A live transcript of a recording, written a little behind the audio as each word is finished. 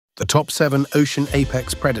The top 7 ocean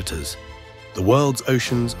apex predators. The world's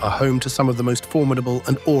oceans are home to some of the most formidable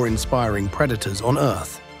and awe-inspiring predators on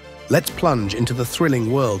Earth. Let's plunge into the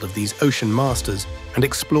thrilling world of these ocean masters and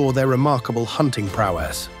explore their remarkable hunting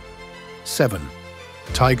prowess. 7.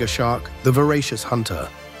 Tiger shark, the voracious hunter.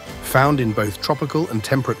 Found in both tropical and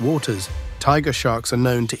temperate waters, tiger sharks are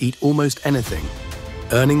known to eat almost anything,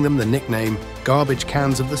 earning them the nickname garbage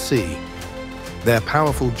cans of the sea. Their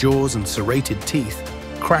powerful jaws and serrated teeth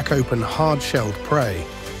crack open hard-shelled prey,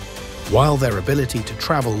 while their ability to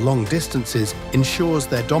travel long distances ensures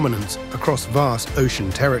their dominance across vast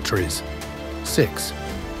ocean territories. 6.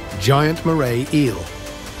 Giant Moray Eel,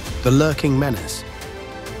 the lurking menace.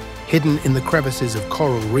 Hidden in the crevices of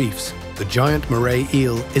coral reefs, the giant Moray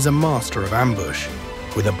eel is a master of ambush.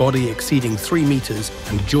 With a body exceeding 3 meters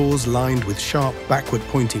and jaws lined with sharp,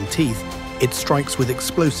 backward-pointing teeth, it strikes with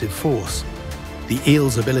explosive force. The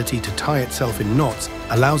eel's ability to tie itself in knots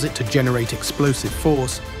allows it to generate explosive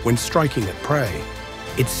force when striking at prey.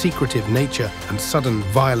 Its secretive nature and sudden,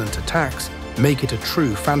 violent attacks make it a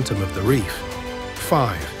true phantom of the reef.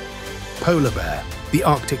 5. Polar bear, the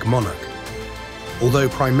Arctic monarch. Although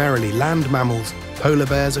primarily land mammals, polar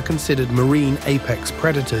bears are considered marine apex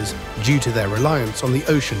predators due to their reliance on the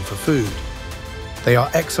ocean for food. They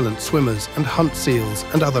are excellent swimmers and hunt seals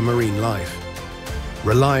and other marine life.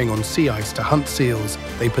 Relying on sea ice to hunt seals,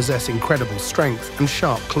 they possess incredible strength and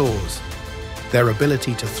sharp claws. Their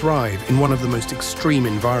ability to thrive in one of the most extreme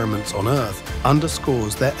environments on Earth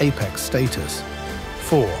underscores their apex status.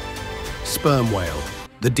 4. Sperm whale,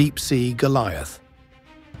 the deep-sea Goliath.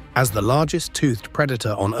 As the largest toothed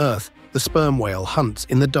predator on Earth, the sperm whale hunts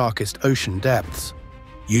in the darkest ocean depths.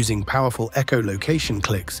 Using powerful echolocation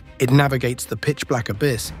clicks, it navigates the pitch-black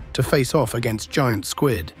abyss to face off against giant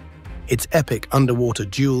squid. Its epic underwater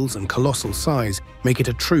duels and colossal size make it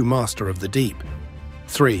a true master of the deep.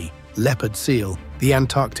 3. Leopard seal, the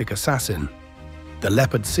Antarctic assassin. The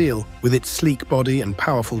leopard seal, with its sleek body and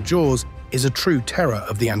powerful jaws, is a true terror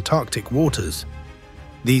of the Antarctic waters.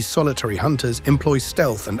 These solitary hunters employ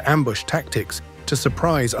stealth and ambush tactics to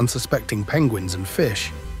surprise unsuspecting penguins and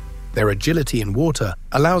fish. Their agility in water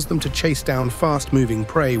allows them to chase down fast-moving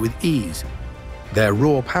prey with ease. Their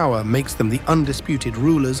raw power makes them the undisputed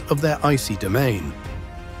rulers of their icy domain.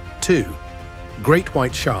 2. Great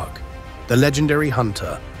white shark, the legendary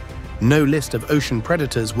hunter. No list of ocean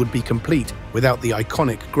predators would be complete without the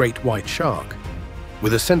iconic great white shark.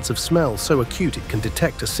 With a sense of smell so acute it can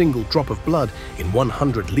detect a single drop of blood in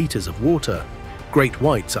 100 liters of water, great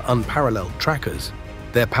whites are unparalleled trackers.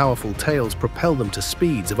 Their powerful tails propel them to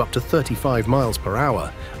speeds of up to 35 miles per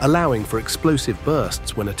hour, allowing for explosive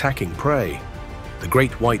bursts when attacking prey. The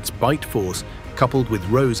great white's bite force, coupled with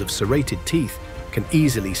rows of serrated teeth, can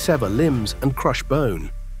easily sever limbs and crush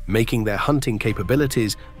bone, making their hunting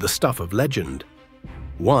capabilities the stuff of legend.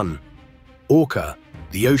 1. Orca,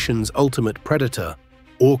 the ocean's ultimate predator.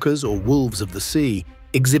 Orcas, or wolves of the sea,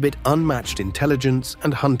 exhibit unmatched intelligence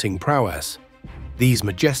and hunting prowess. These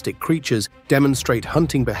majestic creatures demonstrate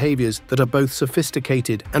hunting behaviors that are both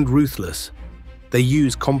sophisticated and ruthless. They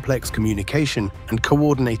use complex communication and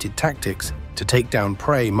coordinated tactics to take down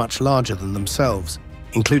prey much larger than themselves,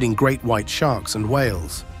 including great white sharks and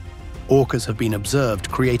whales. Orcas have been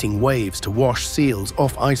observed creating waves to wash seals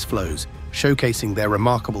off ice floes, showcasing their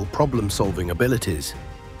remarkable problem-solving abilities.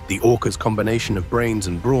 The orca's combination of brains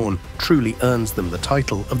and brawn truly earns them the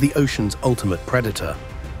title of the ocean's ultimate predator.